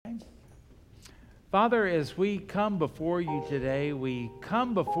Father, as we come before you today, we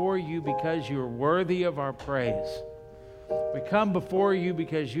come before you because you're worthy of our praise. We come before you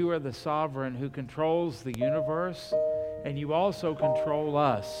because you are the sovereign who controls the universe, and you also control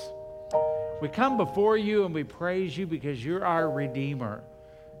us. We come before you and we praise you because you're our Redeemer,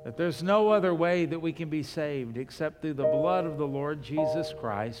 that there's no other way that we can be saved except through the blood of the Lord Jesus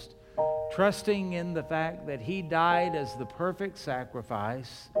Christ, trusting in the fact that He died as the perfect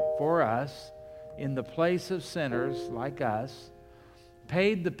sacrifice for us in the place of sinners like us,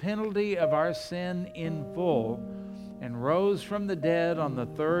 paid the penalty of our sin in full, and rose from the dead on the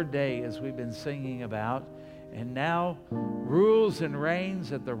third day, as we've been singing about, and now rules and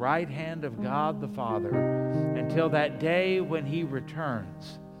reigns at the right hand of God the Father until that day when He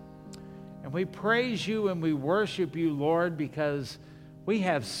returns. And we praise you and we worship you, Lord, because we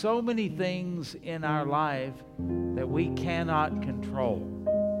have so many things in our life that we cannot control.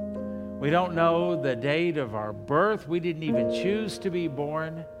 We don't know the date of our birth. We didn't even choose to be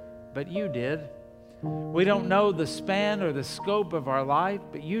born, but you did. We don't know the span or the scope of our life,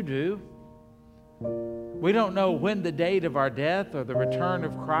 but you do. We don't know when the date of our death or the return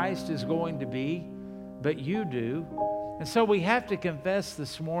of Christ is going to be, but you do. And so we have to confess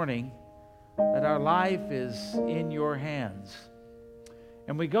this morning that our life is in your hands.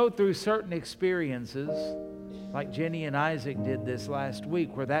 And we go through certain experiences, like Jenny and Isaac did this last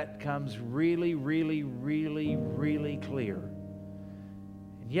week, where that comes really, really, really, really clear.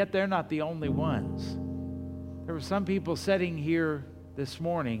 And yet they're not the only ones. There were some people sitting here this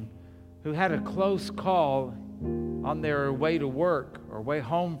morning who had a close call on their way to work or way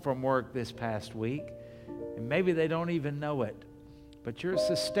home from work this past week, and maybe they don't even know it. But your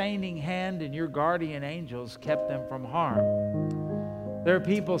sustaining hand and your guardian angels kept them from harm. There are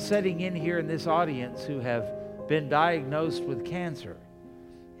people sitting in here in this audience who have been diagnosed with cancer.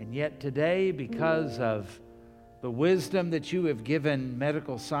 And yet today, because of the wisdom that you have given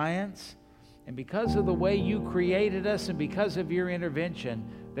medical science, and because of the way you created us, and because of your intervention,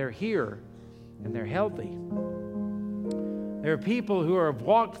 they're here and they're healthy. There are people who have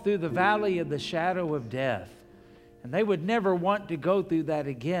walked through the valley of the shadow of death, and they would never want to go through that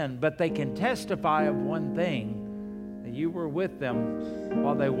again, but they can testify of one thing, that you were with them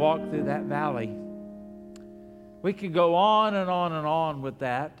while they walked through that valley. We could go on and on and on with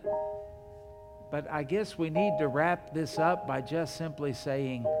that, but I guess we need to wrap this up by just simply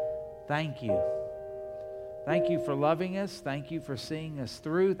saying thank you. Thank you for loving us. Thank you for seeing us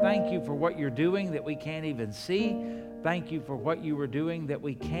through. Thank you for what you're doing that we can't even see. Thank you for what you were doing that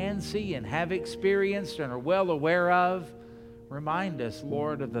we can see and have experienced and are well aware of. Remind us,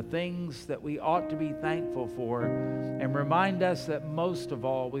 Lord, of the things that we ought to be thankful for, and remind us that most of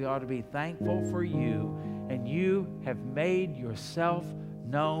all we ought to be thankful for you, and you have made yourself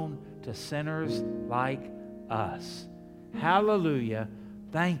known to sinners like us. Hallelujah.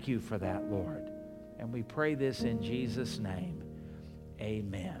 Thank you for that, Lord. And we pray this in Jesus' name.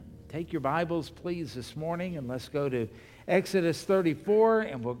 Amen. Take your Bibles, please, this morning, and let's go to Exodus 34,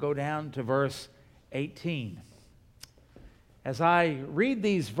 and we'll go down to verse 18. As I read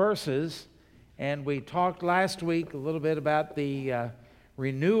these verses, and we talked last week a little bit about the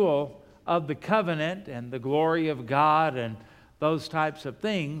renewal of the covenant and the glory of God and those types of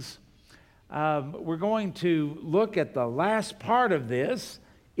things, we're going to look at the last part of this.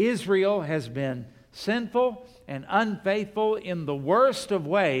 Israel has been sinful and unfaithful in the worst of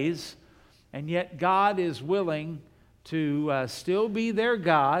ways, and yet God is willing to still be their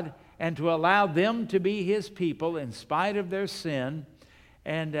God and to allow them to be His people in spite of their sin.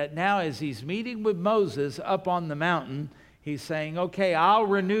 And now as He's meeting with Moses up on the mountain, He's saying, okay, I'll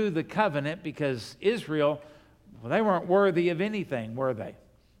renew the covenant, because Israel, well, they weren't worthy of anything, were they?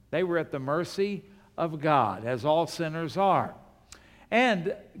 They were at the mercy of God, as all sinners are.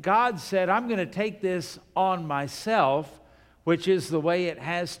 And God said, I'm going to take this on myself, which is the way it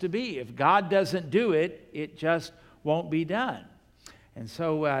has to be. If God doesn't do it, it just won't be done. And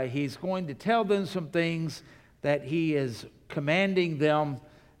so He's going to tell them some things that He is commanding them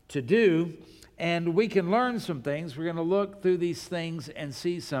to do. And we can learn some things. We're going to look through these things and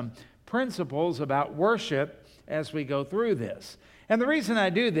see some principles about worship as we go through this. And the reason I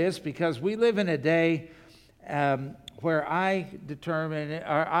do this, because we live in a day where I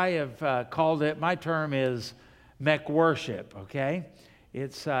have called it, my term is mech worship, okay?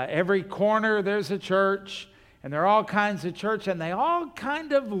 It's every corner there's a church, and there are all kinds of church, and they all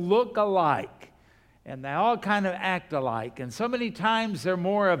kind of look alike, and they all kind of act alike. And so many times they're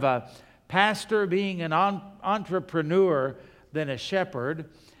more of a pastor being an entrepreneur than a shepherd,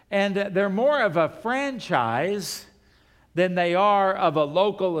 and they're more of a franchise than they are of a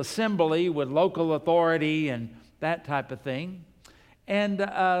local assembly with local authority and that type of thing. And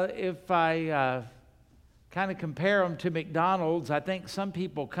if I kind of compare them to McDonald's, I think some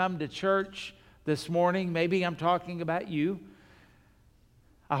people come to church this morning. Maybe I'm talking about you.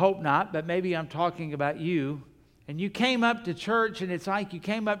 I hope not, but maybe I'm talking about you. And you came up to church, and it's like you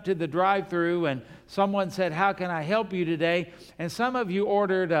came up to the drive-thru and someone said, "How can I help you today?" And some of you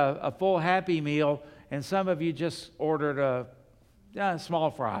ordered a full Happy Meal, and some of you just ordered a small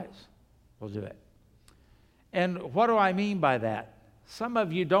fries. We'll do it. And what do I mean by that? Some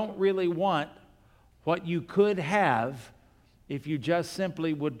of you don't really want what you could have if you just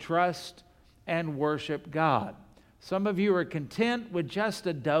simply would trust and worship God. Some of you are content with just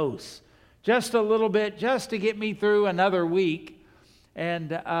a dose, just a little bit, just to get me through another week.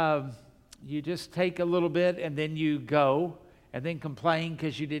 And you just take a little bit and then you go and then complain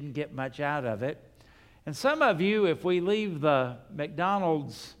because you didn't get much out of it. And some of you, if we leave the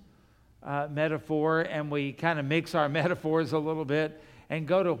McDonald's metaphor and we kind of mix our metaphors a little bit and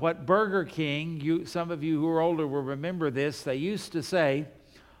go to what Burger King, some of you who are older will remember this, they used to say,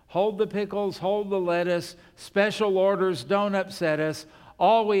 "Hold the pickles, hold the lettuce, special orders, don't upset us.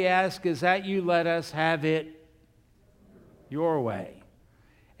 All we ask is that you let us have it your way."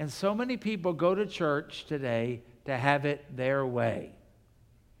 And so many people go to church today to have it their way.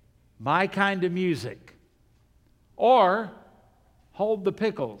 My kind of music. Or, hold the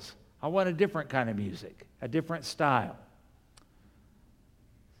pickles. I want a different kind of music, a different style.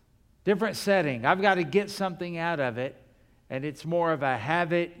 Different setting. I've got to get something out of it, and it's more of a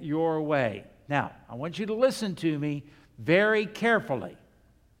have it your way. Now, I want you to listen to me very carefully.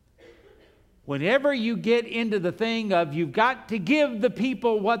 Whenever you get into the thing of you've got to give the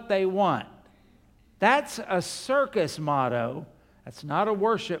people what they want, that's a circus motto. That's not a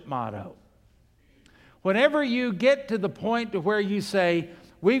worship motto. Whenever you get to the point to where you say,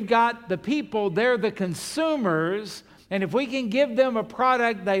 we've got the people, they're the consumers, and if we can give them a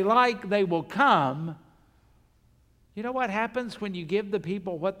product they like, they will come. You know what happens when you give the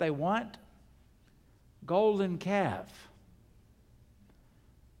people what they want? Golden calf.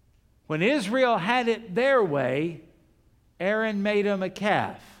 When Israel had it their way, Aaron made them a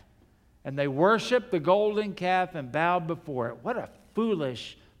calf. And they worshiped the golden calf and bowed before it. What a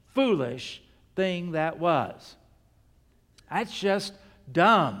foolish, foolish thing that was. That's just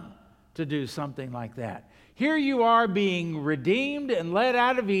dumb to do something like that. Here you are being redeemed and led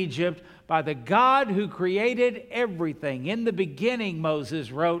out of Egypt by the God who created everything. In the beginning,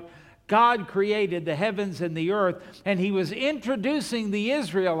 Moses wrote, God created the heavens and the earth, and he was introducing the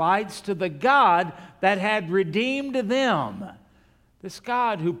Israelites to the God that had redeemed them. This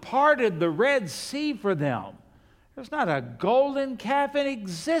God who parted the Red Sea for them. There's not a golden calf in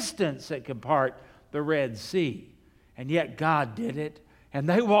existence that could part the Red Sea. And yet God did it. And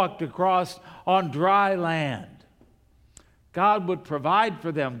they walked across on dry land. God would provide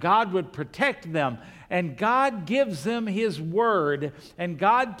for them. God would protect them. And God gives them his word. And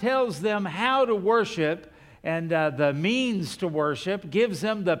God tells them how to worship and the means to worship, gives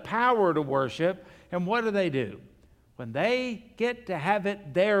them the power to worship. And what do? When they get to have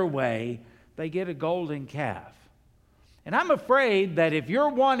it their way, they get a golden calf. And I'm afraid that if you're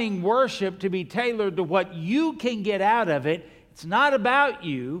wanting worship to be tailored to what you can get out of it, it's not about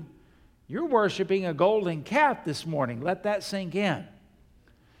you. You're worshiping a golden calf this morning. Let that sink in.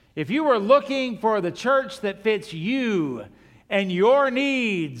 If you were looking for the church that fits you and your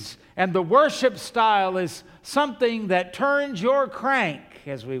needs, and the worship style is something that turns your crank,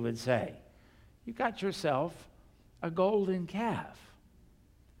 as we would say, you got yourself a golden calf.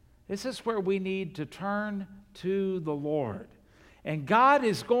 This is where we need to turn to the Lord. And God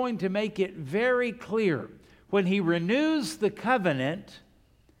is going to make it very clear. When he renews the covenant,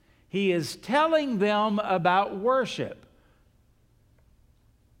 he is telling them about worship.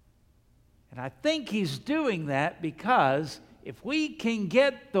 And I think he's doing that because if we can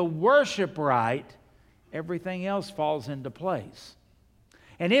get the worship right, everything else falls into place.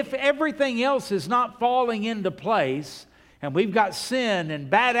 And if everything else is not falling into place, and we've got sin and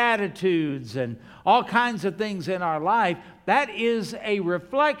bad attitudes and all kinds of things in our life, that is a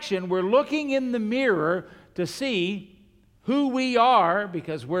reflection. We're looking in the mirror to see who we are,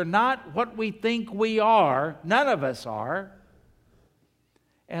 because we're not what we think we are. None of us are.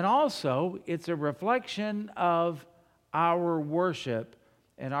 And also, it's a reflection of our worship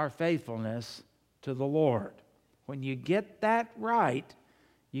and our faithfulness to the Lord. When you get that right,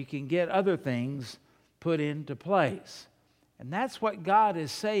 you can get other things put into place. And that's what God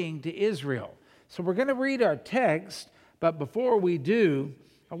is saying to Israel. So we're going to read our text, but before we do,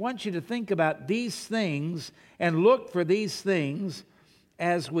 I want you to think about these things and look for these things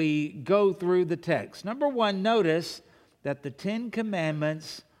as we go through the text. Number one, notice that the Ten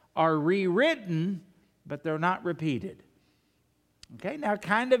Commandments are rewritten, but they're not repeated. Okay, now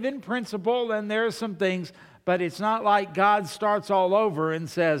kind of in principle, and there are some things, but it's not like God starts all over and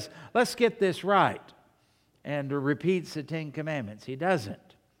says, let's get this right, and repeats the Ten Commandments. He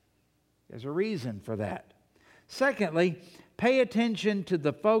doesn't. There's a reason for that. Secondly, pay attention to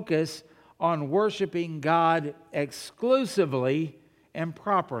the focus on worshiping God exclusively and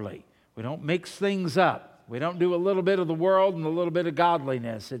properly. We don't mix things up. We don't do a little bit of the world and a little bit of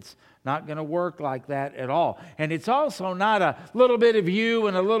godliness. It's not going to work like that at all. And it's also not a little bit of you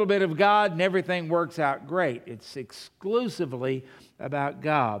and a little bit of God and everything works out great. It's exclusively about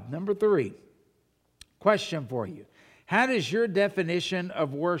God. Number three, question for you. How does your definition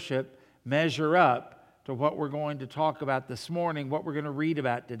of worship measure up to what we're going to talk about this morning, what we're going to read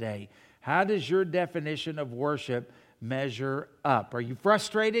about today? How does your definition of worship measure up? Are you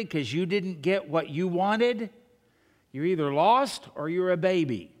frustrated because you didn't get what you wanted? You're either lost or you're a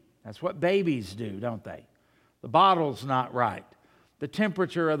baby. That's what babies do, don't they? The bottle's not right. The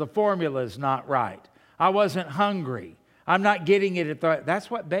temperature of the formula is not right. I wasn't hungry. I'm not getting it at the...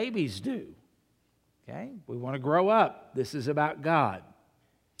 That's what babies do. Okay? We want to grow up. This is about God.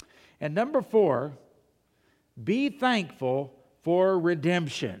 And number four, be thankful for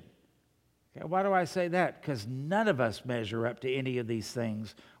redemption. Okay, why do I say that? Because none of us measure up to any of these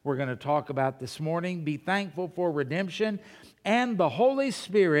things we're going to talk about this morning. Be thankful for redemption and the Holy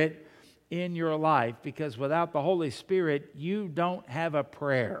Spirit in your life, because without the Holy Spirit, you don't have a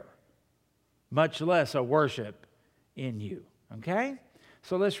prayer, much less a worship in you. Okay?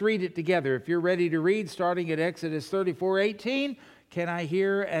 So let's read it together. If you're ready to read, starting at Exodus 34:18, can I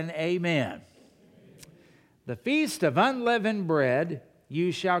hear an amen? The feast of unleavened bread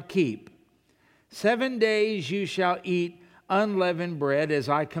you shall keep. 7 days you shall eat unleavened bread as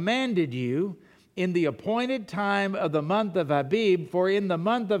I commanded you in the appointed time of the month of Abib, for in the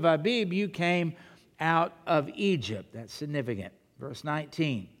month of Abib you came out of Egypt. That's significant. Verse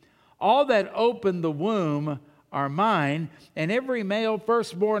 19. All that open the womb are mine, and every male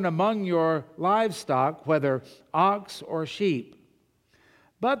firstborn among your livestock, whether ox or sheep.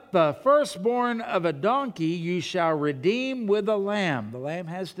 But the firstborn of a donkey you shall redeem with a lamb. The lamb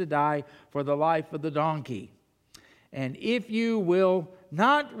has to die for the life of the donkey. And if you will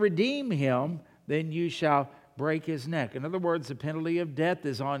not redeem him, then you shall break his neck. In other words, the penalty of death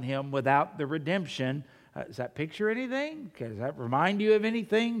is on him without the redemption. Does that picture anything? Does that remind you of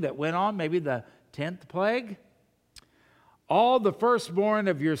anything that went on? Maybe the 10th plague? All the firstborn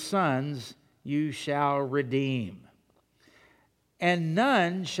of your sons you shall redeem. And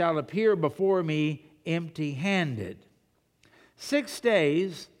none shall appear before me empty-handed. 6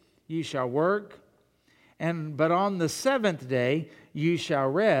 days you shall work, but on the 7th day you shall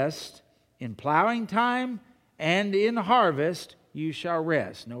rest. In plowing time and in harvest you shall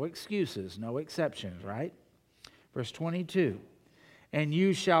rest. No excuses, no exceptions, right? Verse 22. And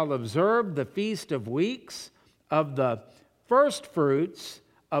you shall observe the feast of weeks, of the first fruits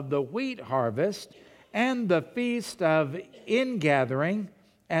of the wheat harvest, and the feast of ingathering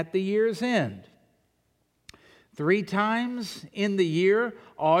at the year's end. 3 times in the year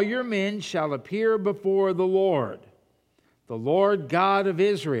all your men shall appear before the Lord God of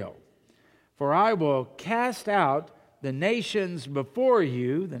Israel. For I will cast out the nations before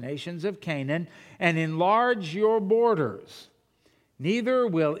you, the nations of Canaan, and enlarge your borders. Neither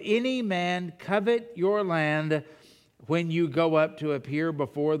will any man covet your land when you go up to appear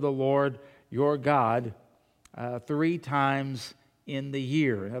before the Lord your God 3 times in the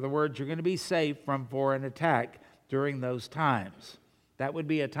year. In other words, you're going to be safe from foreign attack during those times. That would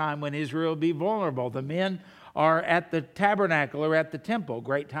be a time when Israel would be vulnerable. The men are at the tabernacle or at the temple.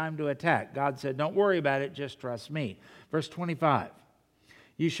 Great time to attack. God said, don't worry about it, just trust me. Verse 25.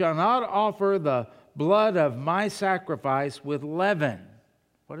 You shall not offer the blood of my sacrifice with leaven.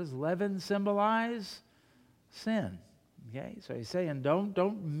 What does leaven symbolize? Sin. Okay, so he's saying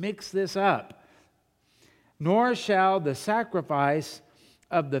don't mix this up. Nor shall the sacrifice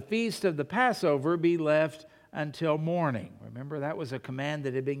of the feast of the Passover be left until morning. Remember, that was a command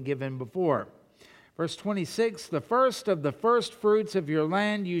that had been given before. Verse 26, the first of the first fruits of your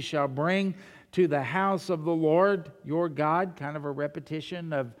land you shall bring to the house of the Lord your God. Kind of a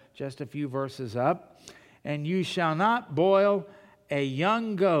repetition of just a few verses up. And you shall not boil a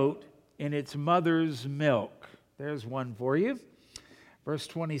young goat in its mother's milk. There's one for you. Verse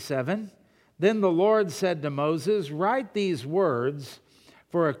 27, then the Lord said to Moses, write these words,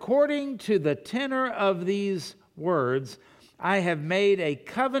 for according to the tenor of these words, I have made a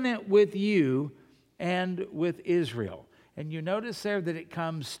covenant with you and with Israel. And you notice there that it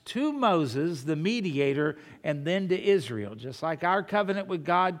comes to Moses, the mediator, and then to Israel. Just like our covenant with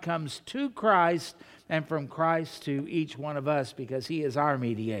God comes to Christ, and from Christ to each one of us, because he is our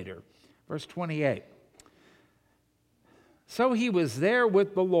mediator. Verse 28. So he was there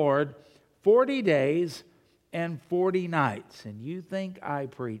with the Lord 40 days and 40 nights. And you think I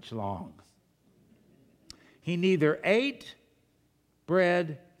preach long. He neither ate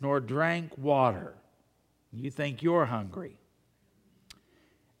bread nor drank water. You think you're hungry.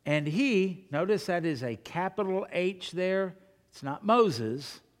 And he, notice that is a capital H there. It's not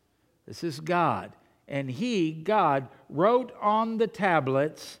Moses. This is God. And he, God, wrote on the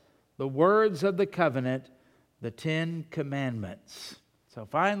tablets the words of the covenant, the 10 Commandments. So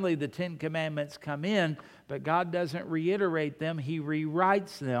finally the 10 Commandments come in, but God doesn't reiterate them. He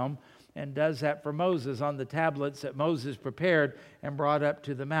rewrites them and does that for Moses on the tablets that Moses prepared and brought up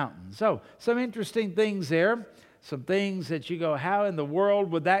to the mountain. So some interesting things there. Some things that you go, how in the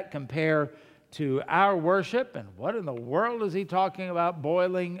world would that compare to our worship? And what in the world is he talking about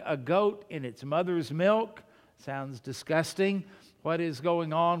boiling a goat in its mother's milk? Sounds disgusting. What is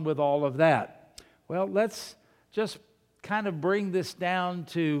going on with all of that? Well, let's just kind of bring this down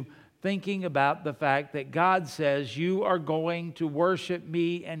to thinking about the fact that God says you are going to worship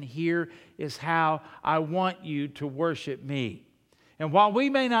me, and here is how I want you to worship me. And while we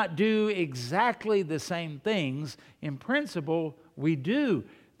may not do exactly the same things, in principle, we do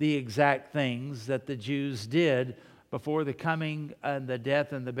the exact things that the Jews did before the coming and the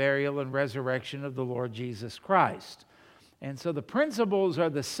death and the burial and resurrection of the Lord Jesus Christ. And so the principles are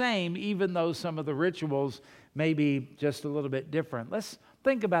the same, even though some of the rituals may be just a little bit different. Let's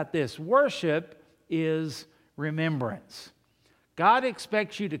think about this. Worship is remembrance. God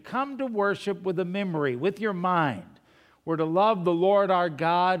expects you to come to worship with a memory, with your mind. We're to love the Lord our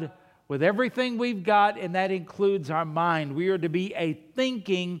God with everything we've got, and that includes our mind. We are to be a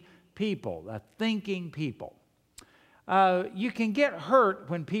thinking people, a thinking people. You can get hurt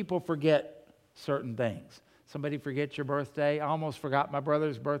when people forget certain things. Somebody forgets your birthday. I almost forgot my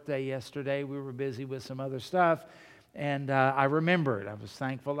brother's birthday yesterday. We were busy with some other stuff, and I remembered. I was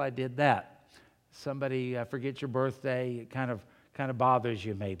thankful I did that. Somebody forgets your birthday, it kind of bothers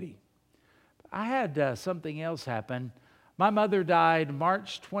you maybe. I had something else happen. My mother died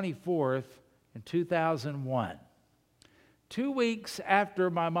March 24th in 2001. 2 weeks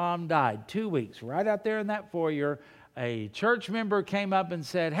after my mom died, 2 weeks, right out there in that foyer, a church member came up and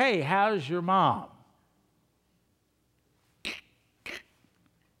said, "Hey, how's your mom?"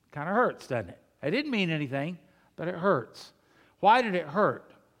 Kind of hurts, doesn't it? It didn't mean anything, but it hurts. Why did it hurt?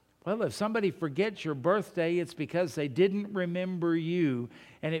 Well, if somebody forgets your birthday, it's because they didn't remember you,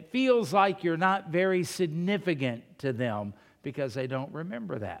 and it feels like you're not very significant to them because they don't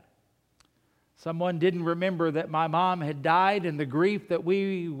remember that. Someone didn't remember that my mom had died and the grief that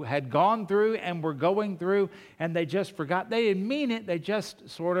we had gone through and were going through, and they just forgot. They didn't mean it, they just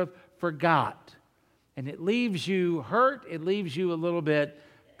sort of forgot. And it leaves you hurt, it leaves you a little bit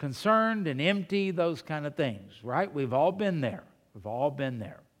concerned and empty, those kind of things, right? We've all been there. We've all been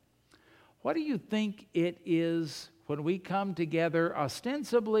there. What do you think it is when we come together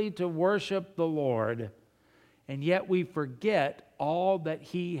ostensibly to worship the Lord, and yet we forget all that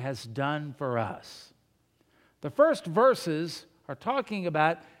He has done for us? The first verses are talking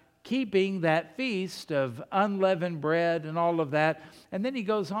about keeping that feast of unleavened bread and all of that, and then he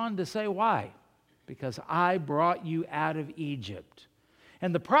goes on to say why? Because I brought you out of Egypt.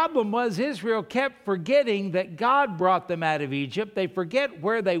 And the problem was Israel kept forgetting that God brought them out of Egypt. They forget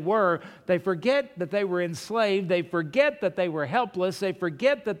where they were. They forget that they were enslaved. They forget that they were helpless. They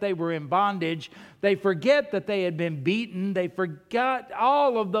forget that they were in bondage. They forget that they had been beaten. They forgot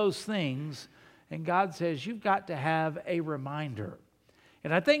all of those things. And God says, you've got to have a reminder.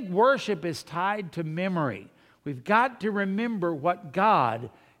 And I think worship is tied to memory. We've got to remember what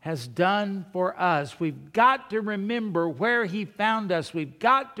God has done for us. We've got to remember where He found us. We've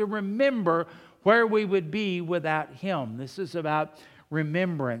got to remember where we would be without Him. This is about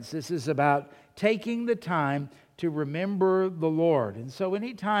remembrance. This is about taking the time to remember the Lord. And so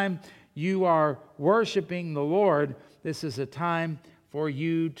anytime you are worshiping the Lord, this is a time for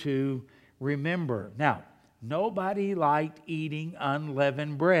you to remember. Now, nobody liked eating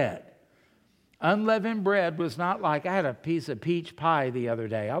unleavened bread. Unleavened bread was not like, I had a piece of peach pie the other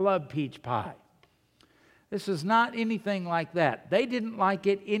day. I love peach pie. This is not anything like that. They didn't like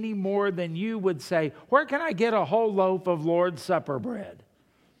it any more than you would say, where can I get a whole loaf of Lord's Supper bread?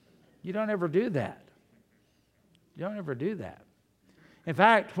 You don't ever do that. You don't ever do that. In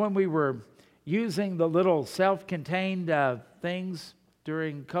fact, when we were using the little self-contained things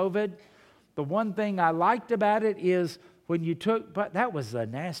during COVID, the one thing I liked about it is when you took, but that was the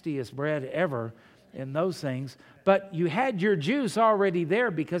nastiest bread ever in those things, but you had your juice already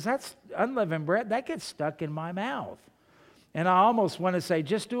there, because that's unleavened bread, that gets stuck in my mouth. And I almost want to say,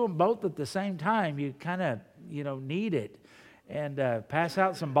 just do them both at the same time. You kind of, need it. And pass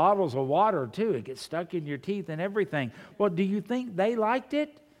out some bottles of water too. It gets stuck in your teeth and everything. Well, do you think they liked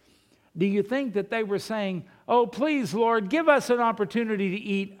it? Do you think that they were saying, oh, please, Lord, give us an opportunity to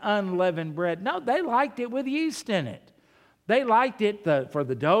eat unleavened bread? No, they liked it with yeast in it. They liked it for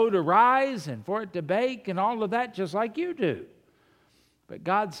the dough to rise and for it to bake and all of that, just like you do. But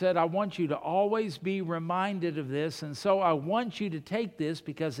God said, I want you to always be reminded of this, and so I want you to take this,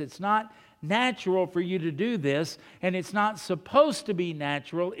 because it's not natural for you to do this, and it's not supposed to be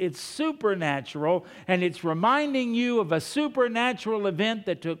natural. It's supernatural, and it's reminding you of a supernatural event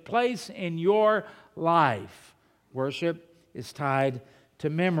that took place in your life. Worship is tied to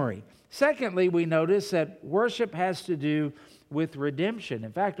memory. Secondly, we notice that worship has to do with redemption.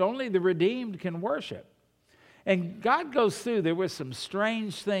 In fact, only the redeemed can worship. And God goes through, there were some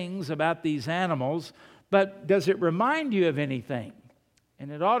strange things about these animals, but does it remind you of anything?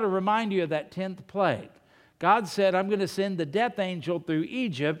 And it ought to remind you of that 10th plague. God said, I'm going to send the death angel through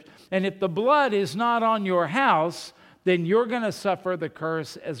Egypt, and if the blood is not on your house, then you're going to suffer the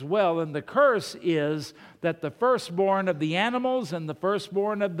curse as well. And the curse is that the firstborn of the animals and the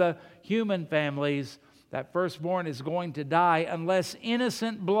firstborn of the human families, that firstborn is going to die unless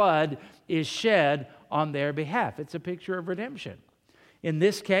innocent blood is shed on their behalf. It's a picture of redemption. In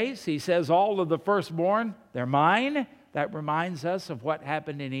this case, he says all of the firstborn, they're mine. That reminds us of what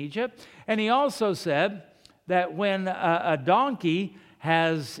happened in Egypt. And he also said that when a donkey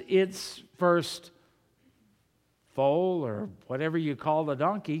has its first foal, or whatever you call a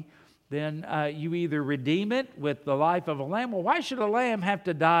donkey, then you either redeem it with the life of a lamb. Well, why should a lamb have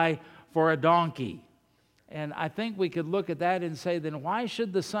to die for a donkey? And I think we could look at that and say, then why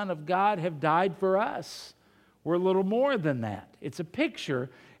should the Son of God have died for us? We're a little more than that. It's a picture,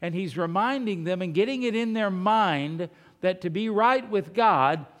 and he's reminding them and getting it in their mind that to be right with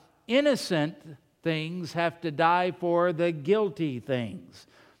God, innocent things have to die for the guilty things,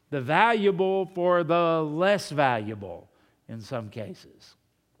 the valuable for the less valuable in some cases.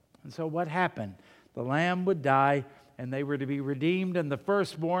 And so what happened? The lamb would die, and they were to be redeemed, and the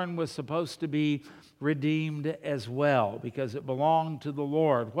firstborn was supposed to be redeemed as well, because it belonged to the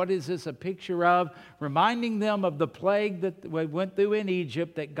Lord. What is this a picture of? Reminding them of the plague that we went through in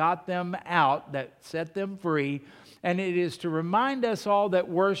Egypt that got them out, that set them free. And it is to remind us all that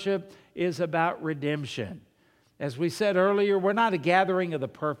worship is about redemption. As we said earlier, we're not a gathering of the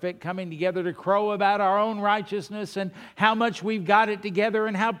perfect, coming together to crow about our own righteousness and how much we've got it together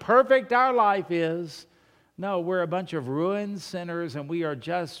and how perfect our life is. No, we're a bunch of ruined sinners, and we are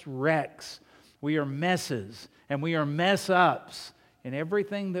just wrecks. We are messes, and we are mess-ups in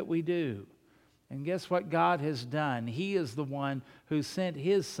everything that we do. And guess what God has done? He is the one who sent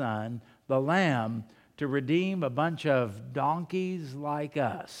His Son, the Lamb, to redeem a bunch of donkeys like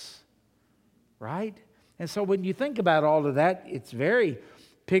us. Right? And so when you think about all of that, it's very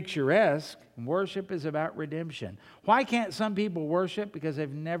picturesque. Worship is about redemption. Why can't some people worship? Because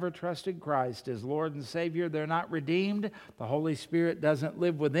they've never trusted Christ as Lord and Savior. They're not redeemed. The Holy Spirit doesn't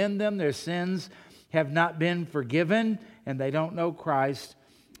live within them. Their sins have not been forgiven, and they don't know Christ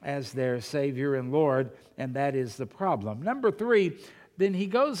as their Savior and Lord, and that is the problem. Number 3, then he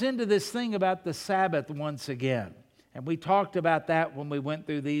goes into this thing about the Sabbath once again. And we talked about that when we went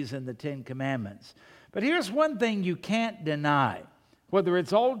through these in the 10 Commandments. But here's one thing you can't deny. Whether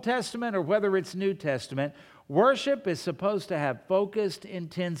it's Old Testament or whether it's New Testament, worship is supposed to have focused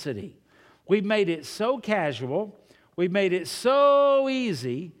intensity. We've made it so casual, we've made it so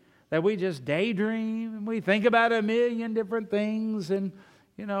easy that we just daydream and we think about a million different things, and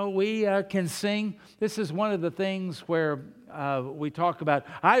we can sing. This is one of the things where we talk about,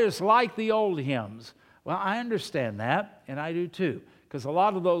 I just like the old hymns. Well, I understand that, and I do too, because a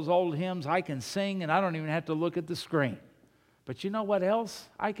lot of those old hymns I can sing and I don't even have to look at the screen. But you know what else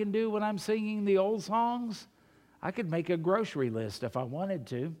I can do when I'm singing the old songs? I could make a grocery list if I wanted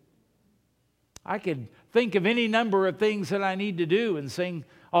to. I could think of any number of things that I need to do and sing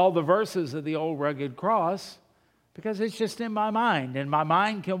all the verses of the old rugged cross, because it's just in my mind, and my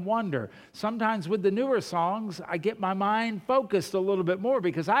mind can wander. Sometimes with the newer songs, I get my mind focused a little bit more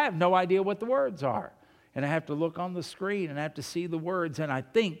because I have no idea what the words are. And I have to look on the screen and I have to see the words, and I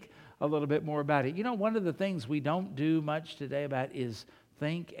think a little bit more about it. One of the things we don't do much today about is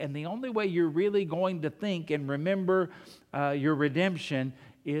think, and the only way you're really going to think and remember your redemption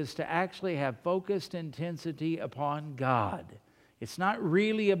is to actually have focused intensity upon God. It's not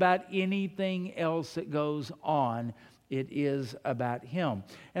really about anything else that goes on. It is about Him.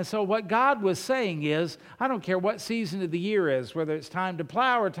 And so what God was saying is, I don't care what season of the year is, whether it's time to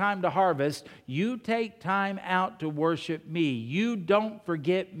plow or time to harvest, you take time out to worship me. You don't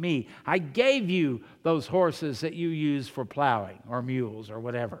forget me. I gave you those horses that you use for plowing, or mules, or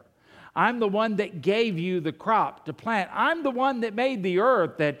whatever. I'm the one that gave you the crop to plant. I'm the one that made the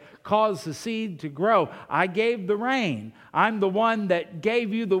earth that caused the seed to grow. I gave the rain. I'm the one that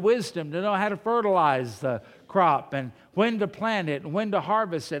gave you the wisdom to know how to fertilize the crop and when to plant it and when to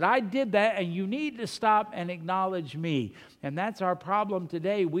harvest it. I did that, and you need to stop and acknowledge me. And that's our problem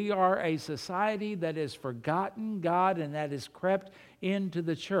today. We are a society that has forgotten God, and that has crept into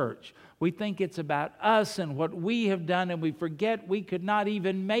the church. We think it's about us and what we have done, and we forget we could not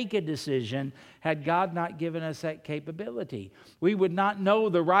even make a decision had God not given us that capability. We would not know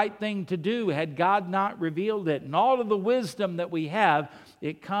the right thing to do had God not revealed it. And all of the wisdom that we have,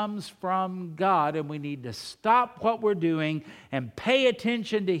 it comes from God, and we need to stop what we're doing and pay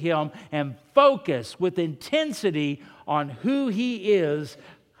attention to Him and focus with intensity on who He is,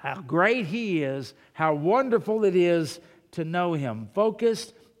 how great He is, how wonderful it is to know Him.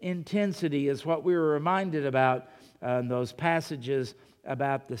 Focused intensity is what we were reminded about in those passages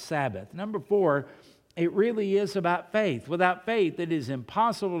about the Sabbath. Number 4, it really is about faith. Without faith, it is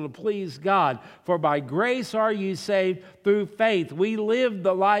impossible to please God. For by grace are you saved through faith. We live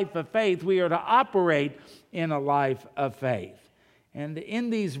the life of faith. We are to operate in a life of faith. And in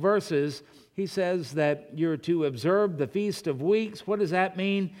these verses, he says that you're to observe the Feast of Weeks. What does that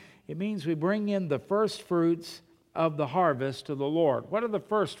mean? It means we bring in the first fruits of the harvest to the Lord. What are the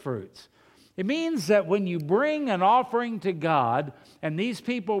first fruits? It means that when you bring an offering to God, and these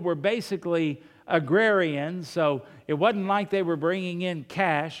people were basically agrarians, so it wasn't like they were bringing in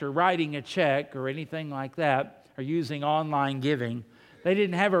cash or writing a check or anything like that, or using online giving. They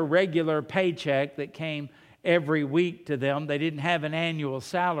didn't have a regular paycheck that came every week to them. They didn't have an annual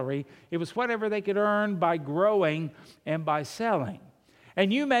salary. It was whatever they could earn by growing and by selling.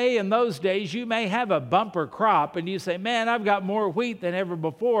 And you may, in those days, you may have a bumper crop and you say, man, I've got more wheat than ever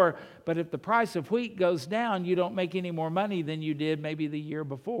before. But if the price of wheat goes down, you don't make any more money than you did maybe the year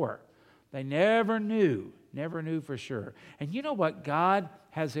before. They never knew for sure. And you know what God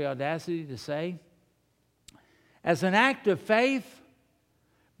has the audacity to say? As an act of faith,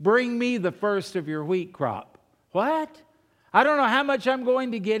 bring me the first of your wheat crop. What? I don't know how much I'm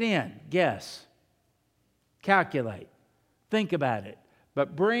going to get in. Guess. Calculate. Think about it.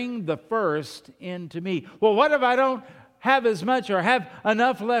 But bring the first into me. Well, what if I don't have as much or have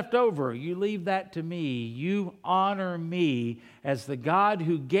enough left over? You leave that to me. You honor me as the God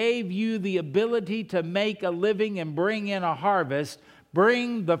who gave you the ability to make a living and bring in a harvest.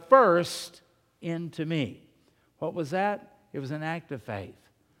 Bring the first into me. What was that? It was an act of faith.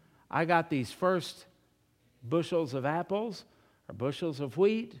 I got these first bushels of apples or bushels of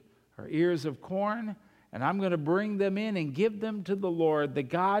wheat or ears of corn, and I'm going to bring them in and give them to the Lord, the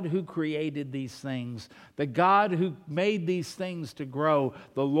God who created these things, the God who made these things to grow,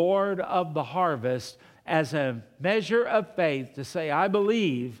 the Lord of the harvest, as a measure of faith to say, I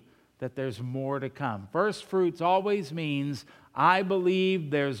believe that there's more to come. First fruits always means I believe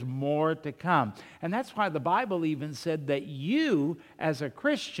there's more to come. And that's why the Bible even said that you, as a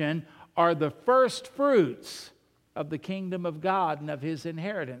Christian, are the first fruits of the kingdom of God and of His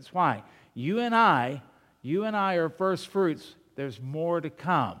inheritance. Why? You and I are first fruits. There's more to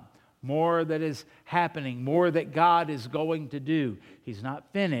come, more that is happening, more that God is going to do. He's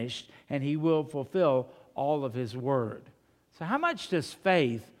not finished, and He will fulfill all of His word. So how much does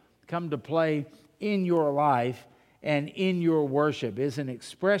faith come to play in your life and in your worship? Is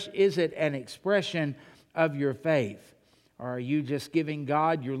it an expression of your faith? Or are you just giving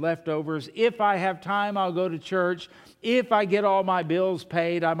God your leftovers? If I have time, I'll go to church. If I get all my bills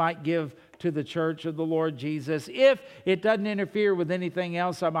paid, I might give to the church of the Lord Jesus. If it doesn't interfere with anything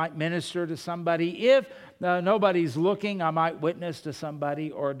else, I might minister to somebody. If nobody's looking, I might witness to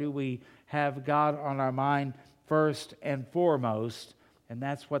somebody. Or do we have God on our mind first and foremost? And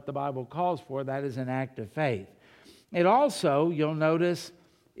that's what the Bible calls for. That is an act of faith. It also, you'll notice,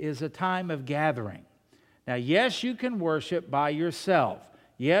 is a time of gathering. Now, yes, you can worship by yourself.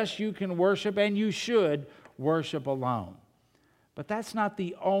 Yes, you can worship, and you should worship alone. But that's not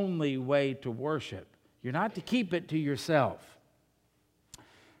the only way to worship. You're not to keep it to yourself.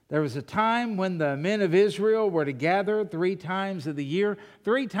 There was a time when the men of Israel were to gather 3 times of the year.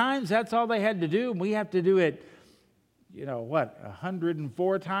 3 times, that's all they had to do. And we have to do it,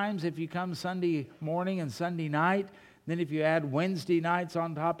 104 times if you come Sunday morning and Sunday night. Then if you add Wednesday nights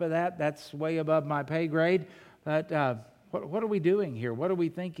on top of that, that's way above my pay grade. But what are we doing here? What are we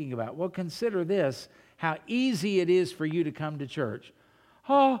thinking about? Well, consider this, how easy it is for you to come to church.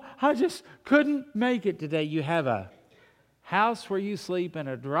 Oh, I just couldn't make it today. You have a house where you sleep in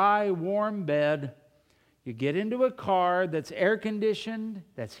a dry, warm bed. You get into a car that's air conditioned,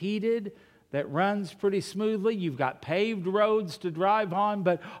 that's heated, that runs pretty smoothly. You've got paved roads to drive on,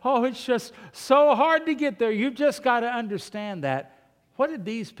 but it's just so hard to get there. You've just got to understand that. What did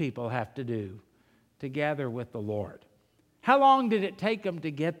these people have to do to gather with the Lord? How long did it take them to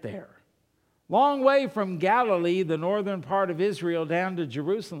get there? Long way from Galilee, the northern part of Israel, down to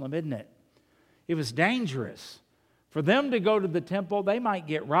Jerusalem, isn't it? It was dangerous. For them to go to the temple, they might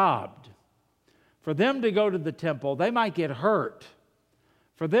get robbed. For them to go to the temple, they might get hurt.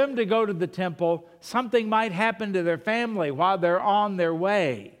 For them to go to the temple, something might happen to their family while they're on their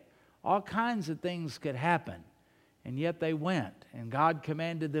way. All kinds of things could happen. And yet they went, and God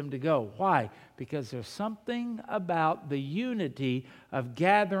commanded them to go. Why? Because there's something about the unity of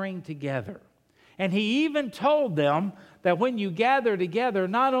gathering together. And He even told them that when you gather together,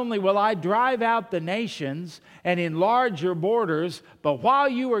 not only will I drive out the nations and enlarge your borders, but while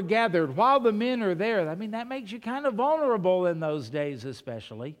you are gathered, while the men are there, that makes you kind of vulnerable in those days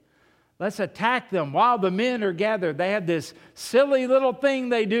especially. Let's attack them while the men are gathered. They have this silly little thing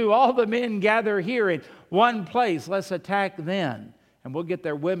they do. All the men gather here in one place. Let's attack them. And we'll get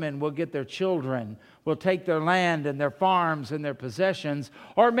their women, we'll get their children, we'll take their land and their farms and their possessions.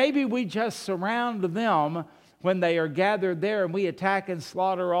 Or maybe we just surround them when they are gathered there and we attack and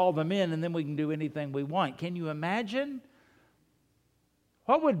slaughter all the men, and then we can do anything we want. Can you imagine?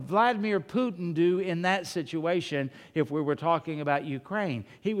 What would Vladimir Putin do in that situation if we were talking about Ukraine?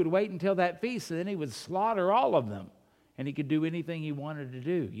 He would wait until that feast and then he would slaughter all of them. And he could do anything he wanted to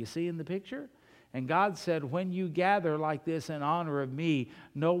do. You see in the picture? And God said, when you gather like this in honor of me,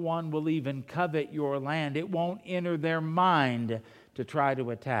 no one will even covet your land. It won't enter their mind to try to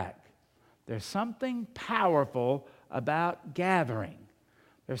attack. There's something powerful about gathering.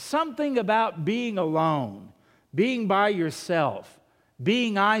 There's something about being alone, being by yourself,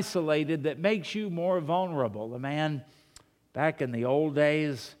 being isolated that makes you more vulnerable. The man back in the old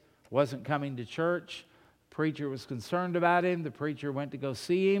days wasn't coming to church. The preacher was concerned about him. The preacher went to go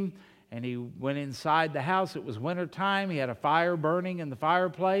see him. And he went inside the house. It was wintertime. He had a fire burning in the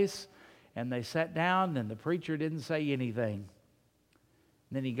fireplace. And they sat down, and the preacher didn't say anything.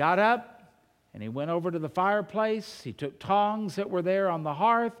 And then he got up, and he went over to the fireplace. He took tongs that were there on the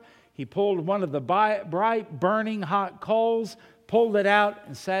hearth. He pulled one of the bright, burning hot coals, pulled it out,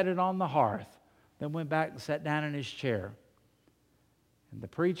 and sat it on the hearth. Then went back and sat down in his chair. And the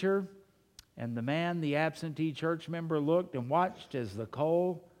preacher and the man, the absentee church member, looked and watched as the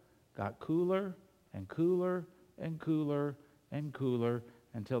coal got cooler and cooler and cooler and cooler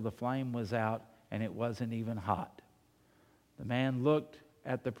until the flame was out and it wasn't even hot. The man looked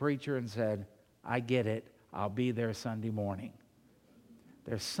at the preacher and said, I get it. I'll be there Sunday morning.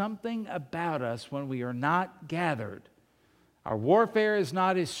 There's something about us when we are not gathered. Our warfare is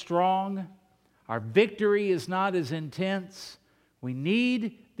not as strong. Our victory is not as intense. We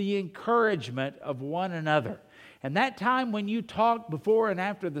need the encouragement of one another. And that time when you talk before and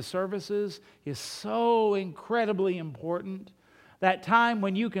after the services is so incredibly important. That time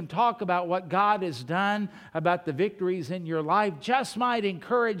when you can talk about what God has done, about the victories in your life, just might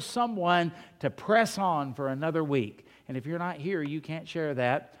encourage someone to press on for another week. And if you're not here, you can't share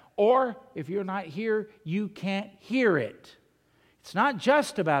that. Or if you're not here, you can't hear it. It's not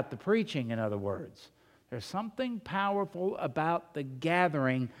just about the preaching, in other words. There's something powerful about the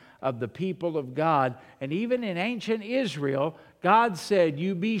gathering of the people of God. And even in ancient Israel, God said,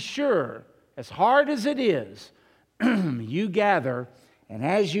 you be sure, as hard as it is, you gather. And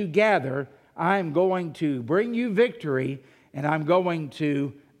as you gather, I'm going to bring you victory. And I'm going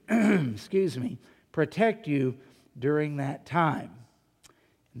to, protect you during that time.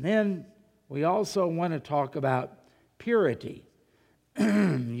 And then we also want to talk about purity.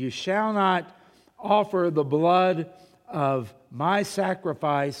 You shall not offer the blood of my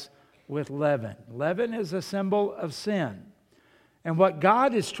sacrifice with leaven. Leaven is a symbol of sin. And what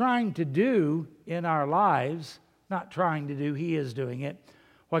God is trying to do in our lives, not trying to do, He is doing it.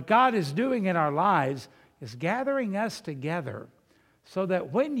 What God is doing in our lives is gathering us together so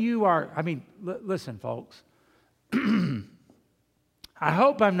that when you are, listen folks, I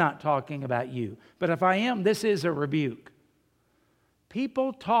hope I'm not talking about you, but if I am, this is a rebuke.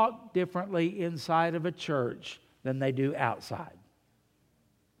 People talk differently inside of a church than they do outside.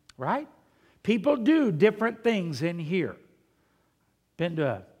 Right? People do different things in here. Been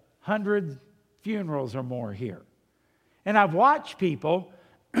to 100 funerals or more here. And I've watched people,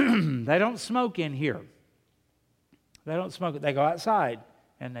 they don't smoke in here. They don't smoke it. They go outside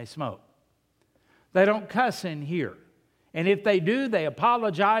and they smoke. They don't cuss in here. And if they do, they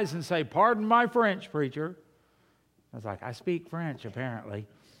apologize and say, "Pardon my French, preacher." I was like, "I speak French, apparently,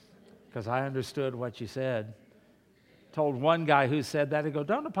 because I understood what you said." Told one guy who said that, he go,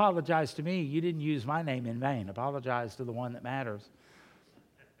 "Don't apologize to me. You didn't use my name in vain. Apologize to the one that matters."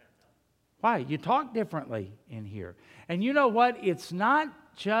 Why? You talk differently in here. And you know what? It's not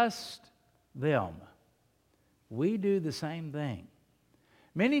just them. We do the same thing.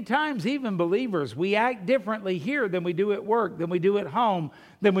 Many times, even believers, we act differently here than we do at work, than we do at home,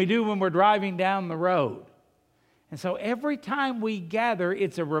 than we do when we're driving down the road. And so every time we gather,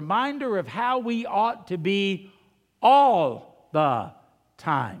 it's a reminder of how we ought to be all the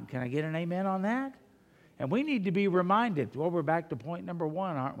time. Can I get an amen on that? And we need to be reminded. Well, we're back to point number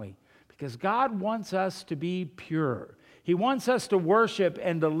 1, aren't we? Because God wants us to be pure. He wants us to worship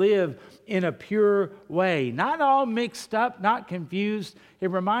and to live in a pure way. Not all mixed up, not confused. It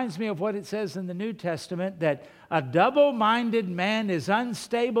reminds me of what it says in the New Testament, that a double-minded man is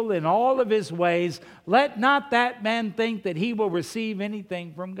unstable in all of his ways. Let not that man think that he will receive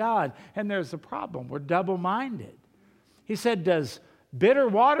anything from God. And there's a problem. We're double-minded. He said, "Does bitter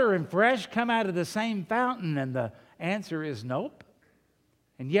water and fresh come out of the same fountain?" And the answer is nope.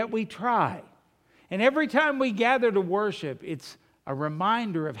 And yet we try. And every time we gather to worship, it's a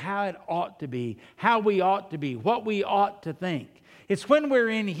reminder of how it ought to be, how we ought to be, what we ought to think. It's when we're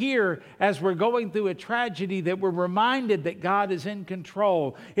in here as we're going through a tragedy that we're reminded that God is in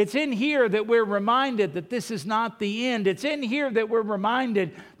control. It's in here that we're reminded that this is not the end. It's in here that we're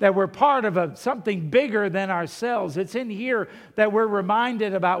reminded that we're part of something bigger than ourselves. It's in here that we're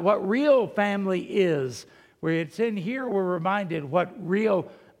reminded about what real family is. Where it's in here we're reminded what real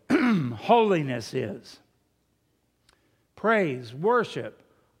holiness is. Praise, worship,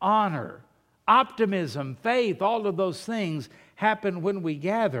 honor, optimism, faith, all of those things happen when we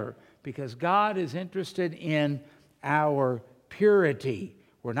gather because God is interested in our purity.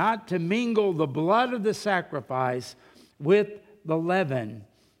 We're not to mingle the blood of the sacrifice with the leaven,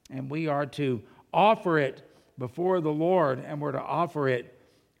 and we are to offer it before the Lord, and we're to offer it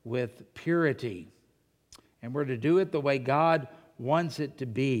with purity. And we're to do it the way God wants it to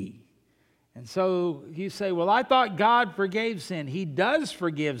be. And so you say, "Well, I thought God forgave sin." He does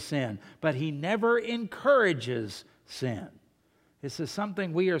forgive sin, but He never encourages sin. This is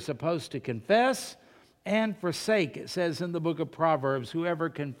something we are supposed to confess and forsake. It says in the book of Proverbs, "Whoever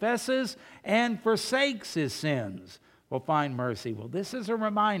confesses and forsakes his sins will find mercy." Well, this is a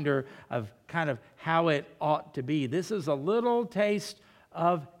reminder of kind of how it ought to be. This is a little taste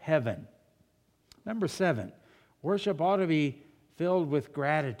of heaven. Number 7, worship ought to be filled with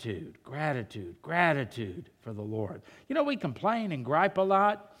gratitude for the Lord. You know, we complain and gripe a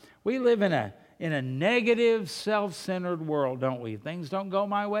lot. We live in a negative, self-centered world, don't we? If things don't go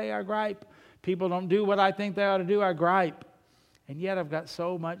my way, I gripe. People don't do what I think they ought to do, I gripe. And yet I've got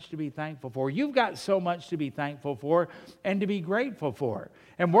so much to be thankful for. You've got so much to be thankful for and to be grateful for.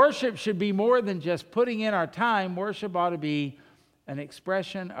 And worship should be more than just putting in our time. Worship ought to be an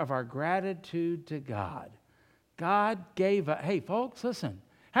expression of our gratitude to God. God gave us. Hey, folks, listen.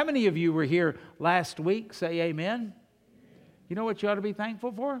 How many of you were here last week? Say amen. You know what you ought to be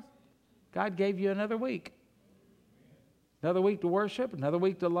thankful for? God gave you another week. Another week to worship, another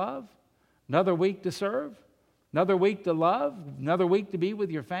week to love, another week to serve, another week to love, another week to be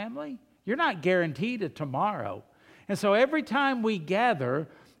with your family. You're not guaranteed a tomorrow. And so every time we gather,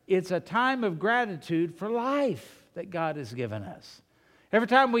 it's a time of gratitude for life that God has given us. Every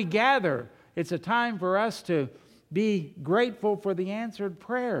time we gather, it's a time for us to be grateful for the answered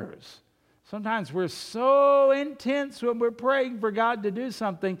prayers. Sometimes we're so intense when we're praying for God to do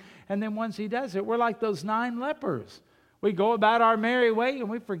something, and then once He does it, we're like those 9 lepers. We go about our merry way and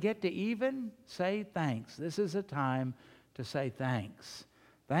we forget to even say thanks. This is a time to say thanks.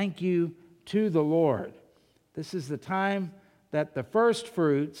 Thank you to the Lord. This is the time that the first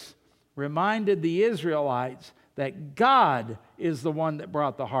fruits reminded the Israelites that God is the one that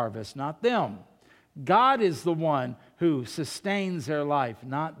brought the harvest, not them. God is the one who sustains their life,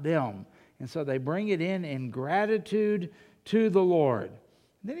 not them. And so they bring it in gratitude to the Lord.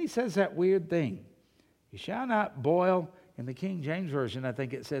 And then He says that weird thing. You shall not boil, in the King James Version, I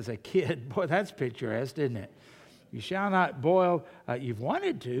think it says a kid. Boy, that's picturesque, isn't it? You shall not boil, you've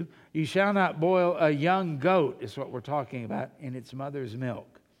wanted to, you shall not boil a young goat, is what we're talking about, in its mother's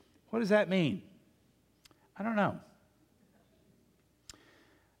milk. What does that mean? I don't know.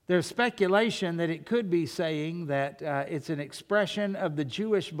 There's speculation that it could be saying that it's an expression of the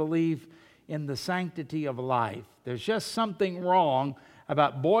Jewish belief in the sanctity of life. There's just something wrong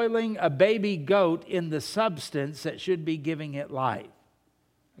about boiling a baby goat in the substance that should be giving it life.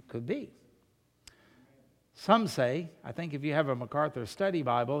 It could be. Some say, I think if you have a MacArthur Study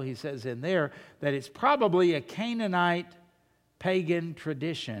Bible, he says in there that it's probably a Canaanite pagan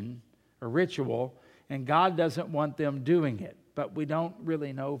tradition or ritual, and God doesn't want them doing it. But we don't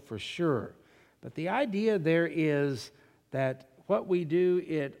really know for sure. But the idea there is that what we do,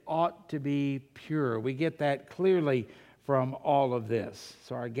 it ought to be pure. We get that clearly from all of this.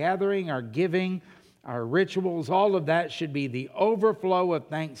 So our gathering, our giving, our rituals, all of that should be the overflow of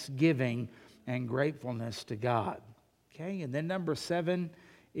thanksgiving and gratefulness to God. Okay, and then number 7,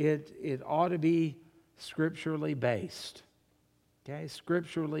 it ought to be scripturally based. Okay,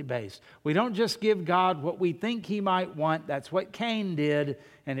 scripturally based. We don't just give God what we think He might want. That's what Cain did,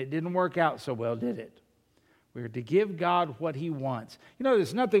 and it didn't work out so well, did it? We're to give God what He wants. You know,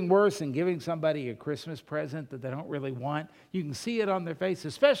 there's nothing worse than giving somebody a Christmas present that they don't really want. You can see it on their face,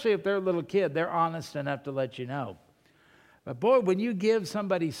 especially if they're a little kid. They're honest enough to let you know. But boy, when you give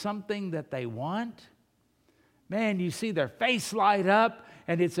somebody something that they want, man, you see their face light up,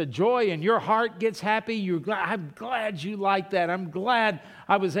 and it's a joy, and your heart gets happy. I'm glad you like that. I'm glad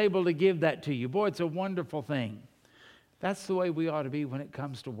I was able to give that to you. Boy, it's a wonderful thing. That's the way we ought to be when it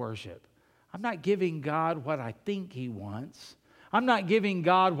comes to worship. I'm not giving God what I think He wants. I'm not giving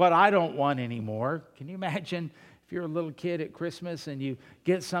God what I don't want anymore. Can you imagine if you're a little kid at Christmas and you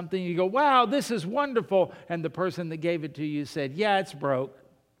get something, you go, wow, this is wonderful, and the person that gave it to you said, yeah, it's broke.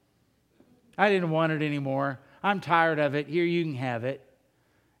 I didn't want it anymore. I'm tired of it. Here, you can have it.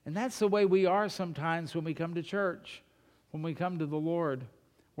 And that's the way we are sometimes when we come to church, when we come to the Lord.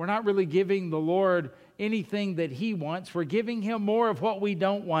 We're not really giving the Lord anything that He wants. We're giving Him more of what we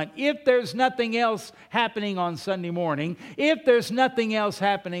don't want. If there's nothing else happening on Sunday morning, if there's nothing else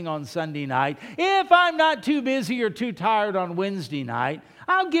happening on Sunday night, if I'm not too busy or too tired on Wednesday night,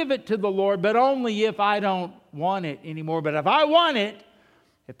 I'll give it to the Lord, but only if I don't want it anymore. But if I want it,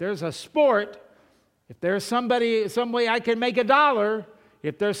 if there's a sport, if there's some way I can make $1,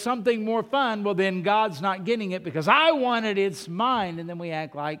 if there's something more fun, well, then God's not getting it because I want it, it's mine. And then we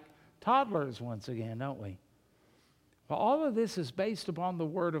act like toddlers once again, don't we? Well, all of this is based upon the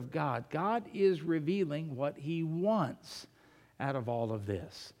Word of God. God is revealing what He wants out of all of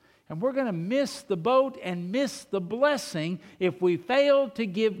this. And we're going to miss the boat and miss the blessing if we fail to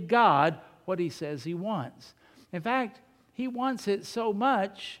give God what He says He wants. In fact, He wants it so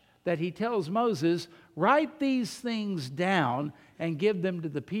much that He tells Moses, write these things down and give them to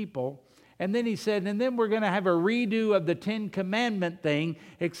the people. And then He said, and then we're going to have a redo of the 10 Commandment thing,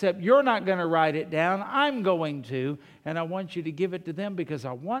 except you're not going to write it down. I'm going to. And I want you to give it to them because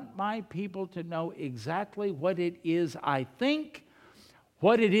I want my people to know exactly what it is I think,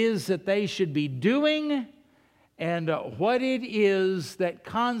 what it is that they should be doing, and what it is that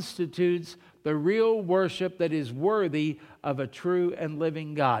constitutes the real worship that is worthy of a true and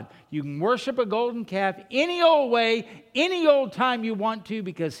living God. You can worship a golden calf any old way, any old time you want to,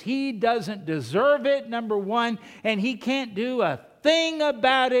 because He doesn't deserve it, number one, and He can't do a thing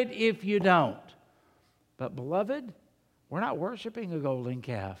about it if you don't. But beloved, we're not worshiping a golden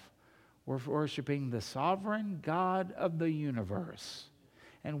calf. We're worshiping the sovereign God of the universe.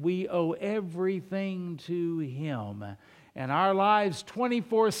 And we owe everything to Him. And our lives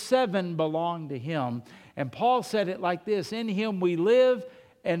 24/7 belong to Him. And Paul said it like this, in Him we live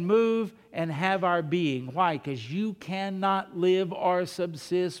and move and have our being. Why? Because you cannot live or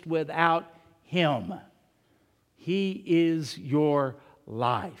subsist without Him. He is your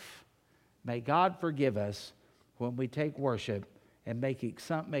life. May God forgive us when we take worship and make it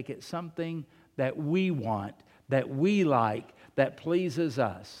something that we want, that we like, that pleases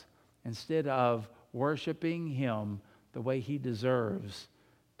us, instead of worshiping Him the way He deserves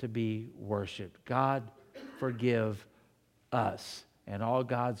to be worshiped. God, forgive us. And all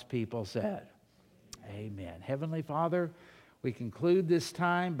God's people said, amen. Heavenly Father, we conclude this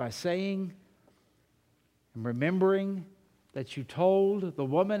time by saying and remembering that You told the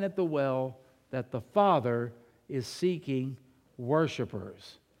woman at the well that the Father is seeking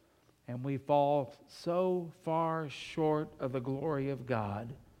worshipers. And we fall so far short of the glory of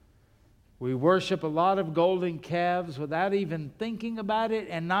God. We worship a lot of golden calves without even thinking about it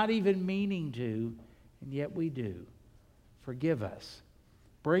and not even meaning to, and yet we do. Forgive us.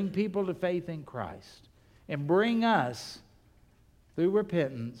 Bring people to faith in Christ. And bring us, through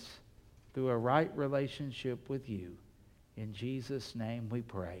repentance, through a right relationship with You. In Jesus' name we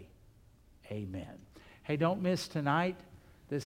pray. Amen. Hey, don't miss tonight.